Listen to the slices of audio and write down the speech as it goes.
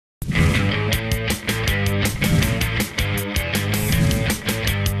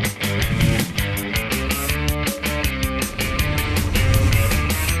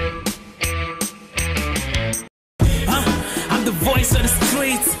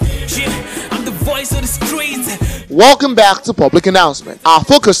streets. Welcome back to Public Announcement. Our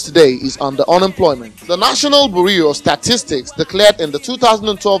focus today is on the unemployment. The National Bureau of Statistics declared in the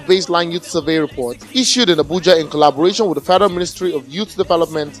 2012 Baseline Youth Survey report issued in Abuja in collaboration with the Federal Ministry of Youth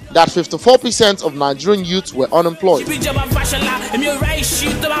Development that 54% of Nigerian youths were unemployed.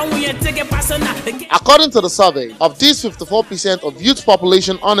 According to the survey, of these 54% of youth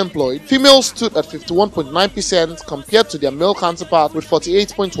population unemployed, females stood at 51.9% compared to their male counterpart with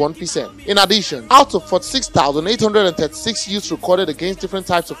 48.1%. In addition, out of 46,836 youths recorded against different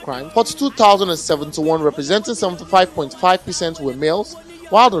types of crime, 42,071 representing 75.5% were males,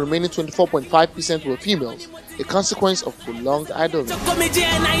 while the remaining 24.5% were females, a consequence of prolonged idleness.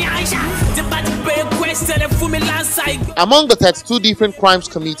 Among the 32 different crimes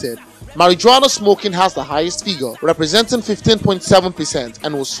committed, marijuana smoking has the highest figure, representing 15.7%,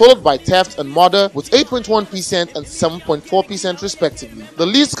 and was followed by theft and murder with 8.1% and 7.4% respectively. The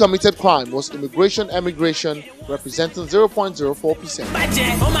least committed crime was immigration-emigration, representing 0.04%.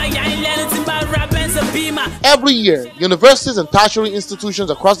 Every year, universities and tertiary institutions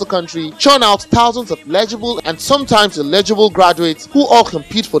across the country churn out thousands of legible and sometimes illegible graduates who all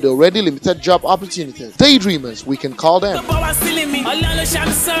compete for the already limited job opportunities. Daydreamers, we can call them.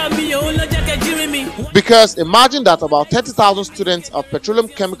 Because imagine that about 30,000 students of petroleum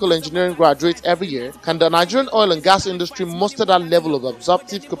chemical engineering graduate every year. Can the Nigerian oil and gas industry muster that level of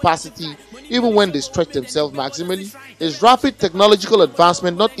absorptive capacity even when they stretch themselves maximally? Is rapid technological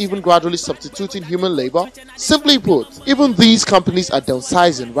advancement not even gradually substituting human labor? Simply put, even these companies are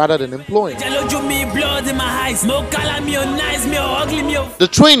downsizing rather than employing. The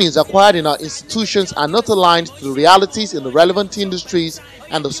trainings acquired in our institutions are not aligned to the realities in the relevant industries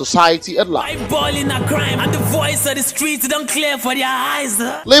and the society at large.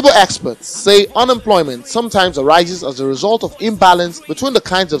 Labor experts say unemployment sometimes arises as a result of imbalance between the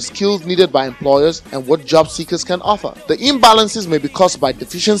kinds of skills needed by employers and what job seekers can offer. The imbalances may be caused by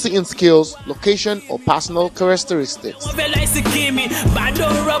deficiency in skills, location, or personal characteristics.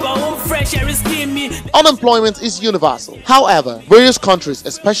 Unemployment is universal. However, various countries,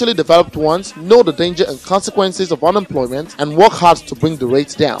 especially developed ones, know the danger and consequences of unemployment and work hard to bring the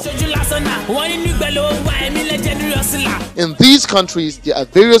rates down. In these countries, there are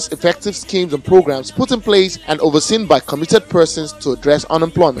various effective schemes and programs put in place and overseen by committed persons to address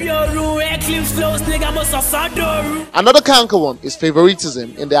unemployment. Another canker one is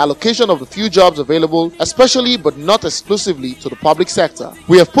favoritism in the allocation of the few jobs available, especially but not exclusively to the public sector.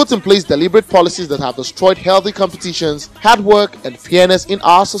 We have put in place deliberate policies that have destroyed healthy competitions, hard work, and fairness in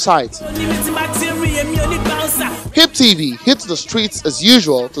our society. HipTv hits the streets as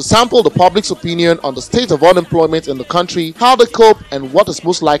usual to sample the public's opinion on the state of unemployment in the country, how they cope, and what is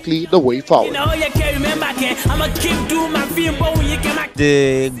most likely the way forward.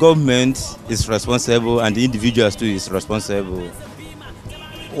 The government is responsible and the individuals too is responsible.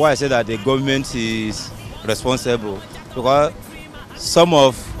 Why I say that the government is responsible? Because some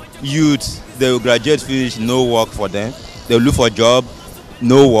of youth, they will graduate, finish, no work for them. They will look for a job,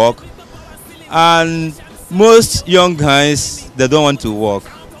 no work. And most young guys, they don't want to work.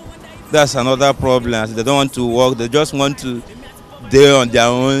 That's another problem. They don't want to work. They just want to stay on their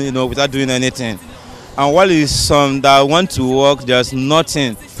own, without doing anything. And while it's some that want to work, there's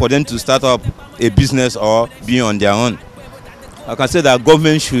nothing for them to start up a business or be on their own. I can say that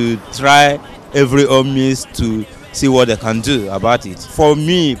government should try every means to see what they can do about it. For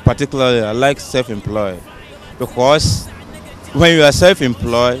me, particularly, I like self-employed because when you are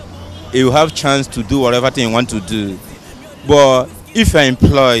self-employed, you have chance to do whatever thing you want to do. But if you're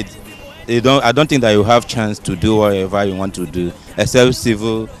employed, I don't think that you have chance to do whatever you want to do, except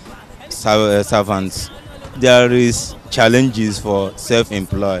civil servants. There is challenges for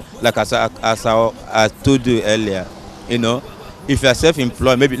self-employed. Like as I told you earlier, if you are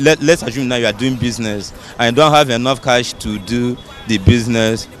self-employed, maybe let's assume now you are doing business and you don't have enough cash to do the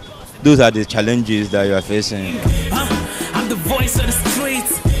business. Those are the challenges that you are facing. I'm the voice of the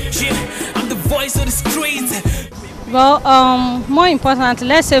streets. I'm the voice of the streets. Well, more importantly,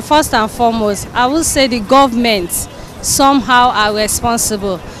 let's say first and foremost, I would say the government somehow are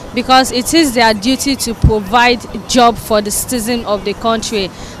responsible because it is their duty to provide job for the citizen of the country.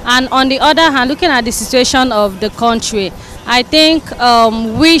 And on the other hand, looking at the situation of the country, I think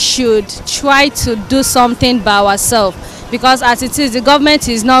we should try to do something by ourselves because as it is, the government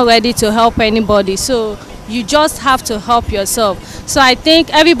is not ready to help anybody. So you just have to help yourself. So I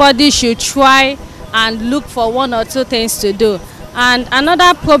think everybody should try and look for one or two things to do. And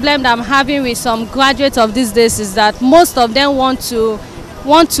another problem that I'm having with some graduates of these days is that most of them want to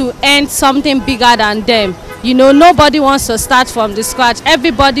earn something bigger than them. You know, nobody wants to start from the scratch.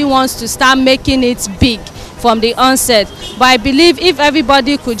 Everybody wants to start making it big from the onset. But I believe if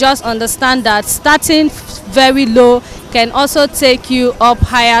everybody could just understand that starting very low can also take you up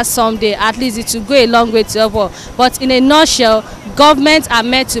higher someday, at least it will go a long way to help. But in a nutshell, governments are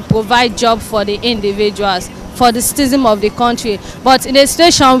meant to provide jobs for the individuals, for the citizen of the country. But in a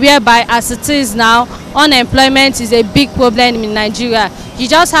situation whereby, as it is now, unemployment is a big problem in Nigeria, you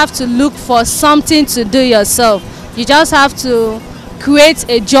just have to look for something to do yourself. You just have to create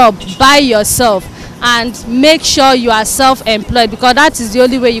a job by yourself and make sure you are self-employed, because that is the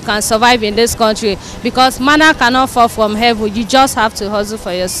only way you can survive in this country, because manna cannot fall from heaven. You just have to hustle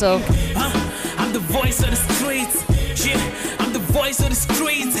for yourself. I'm the voice of the streets. Yeah, I'm the voice of the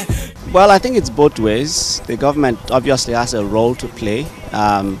streets. Well, I think it's both ways. The government obviously has a role to play.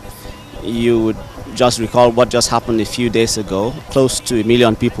 You would just recall what just happened a few days ago. Close to 1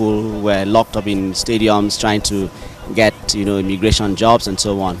 million people were locked up in stadiums trying to get, immigration jobs and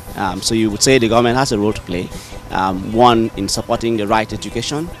so on. So you would say the government has a role to play. One, in supporting the right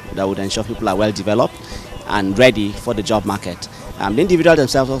education that would ensure people are well developed and ready for the job market. The individuals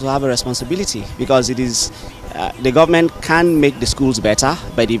themselves also have a responsibility, because it is the government can make the schools better,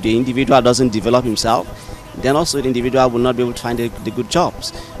 but if the individual doesn't develop himself, then also the individual will not be able to find the good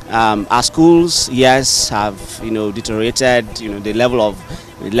jobs. Our schools, yes, have deteriorated.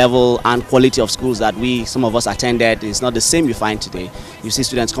 The level and quality of schools that some of us attended is not the same you find today. You see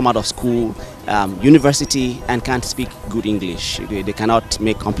students come out of school, university, and can't speak good English. They cannot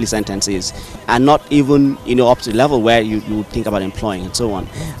make complete sentences, and not even up to the level where you would think about employing and so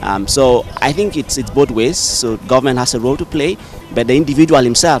on. So I think it's both ways. So government has a role to play, but the individual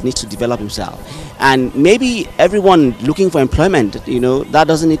himself needs to develop himself. And maybe everyone looking for employment, that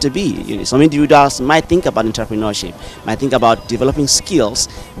doesn't need to be. Some individuals might think about entrepreneurship, might think about developing skills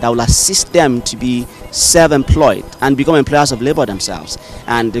that will assist them to be self-employed and become employers of labor themselves.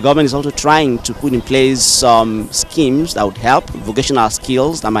 And the government is also trying to put in place some schemes that would help, vocational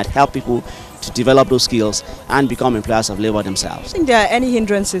skills that might help people to develop those skills and become employers of labor themselves. Do you think there are any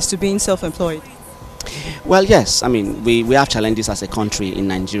hindrances to being self-employed? Well, yes. I mean, we have challenges as a country in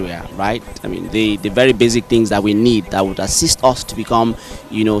Nigeria, right? I mean, the very basic things that we need that would assist us to become,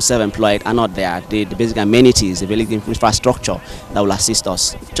 self-employed are not there. The basic amenities, the basic infrastructure that will assist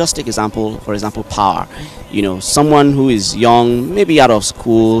us. Just take for example, power. Someone who is young, maybe out of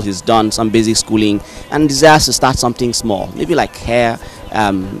school, he's done some basic schooling and desires to start something small, maybe like hair,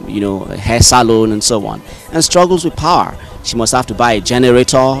 hair salon and so on, and struggles with power. She must have to buy a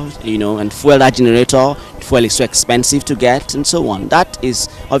generator, and fuel that generator. Fuel is so expensive to get, and so on. That is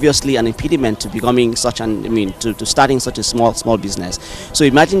obviously an impediment to becoming to starting such a small business. So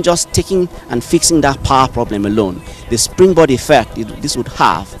imagine just taking and fixing that power problem alone. The springboard effect this would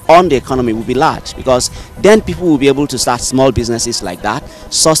have on the economy would be large, because then people will be able to start small businesses like that,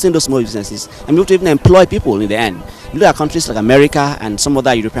 sustain those small businesses, and be able to even employ people in the end. You look at countries like America and some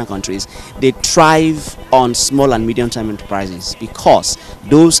other European countries, they thrive on small and medium-term enterprises, because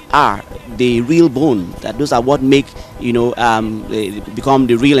those are the real bone. Those are what make become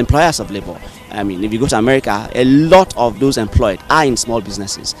the real employers of labor. I mean, if you go to America, a lot of those employed are in small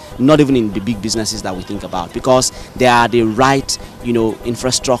businesses, not even in the big businesses that we think about, because they are the right,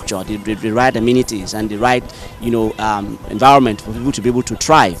 infrastructure, the right amenities, and the right, environment for people to be able to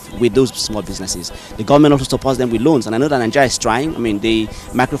thrive with those small businesses. The government also supports them with loans, and I know that Nigeria is trying. I mean, the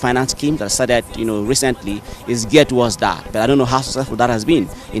microfinance scheme that started, recently is geared towards that, but I don't know how successful that has been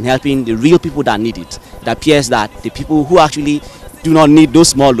in helping the real people that need it. It appears that the people who actually do not need those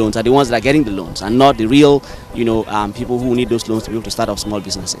small loans are the ones that are getting the loans, and not the real, people who need those loans to be able to start up small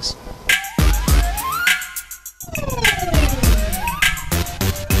businesses.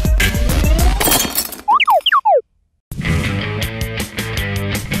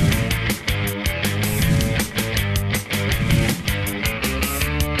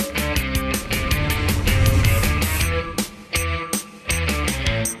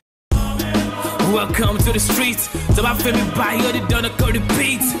 Welcome to the streets. So I feel me by you, they don't occur the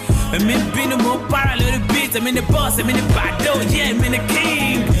beats. I'm in being more parallel the beats. I'm in the boss, I'm in the battle, yeah, I'm in the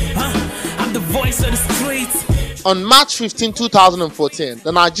king. I'm the voice of the streets. On March 15, 2014,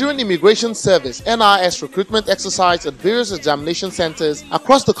 the Nigerian Immigration Service NIS recruitment exercise at various examination centers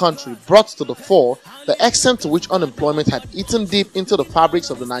across the country brought to the fore the extent to which unemployment had eaten deep into the fabrics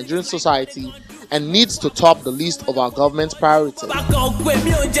of the Nigerian society and needs to top the list of our government's priorities.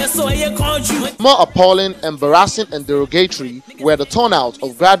 More appalling, embarrassing and derogatory were the turnout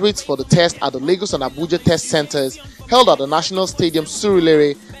of graduates for the test at the Lagos and Abuja test centers held at the National Stadium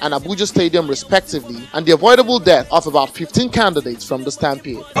Surulere and Abuja Stadium respectively, and the avoidable death of about 15 candidates from the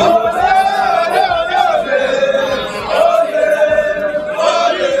stampede.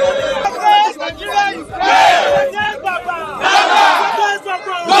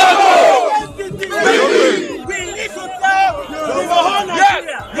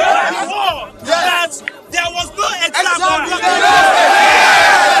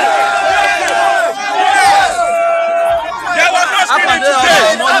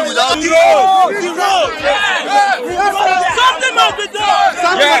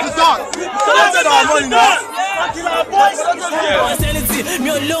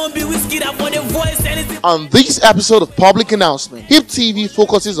 On this episode of Public Announcement, HipTv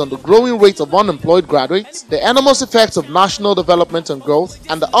focuses on the growing rate of unemployed graduates, the enormous effects of national development and growth,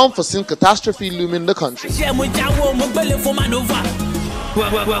 and the unforeseen catastrophe looming the country.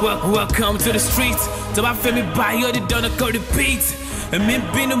 Welcome to the streets. So I feel me by you, they don't go to beats. I'm in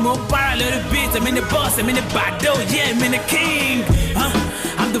being more parallel beats. I'm in the boss, I'm in the bado, yeah, I'm in the king.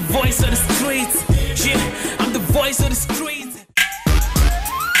 I'm the voice of the streets. Yeah, I'm the voice of the streets.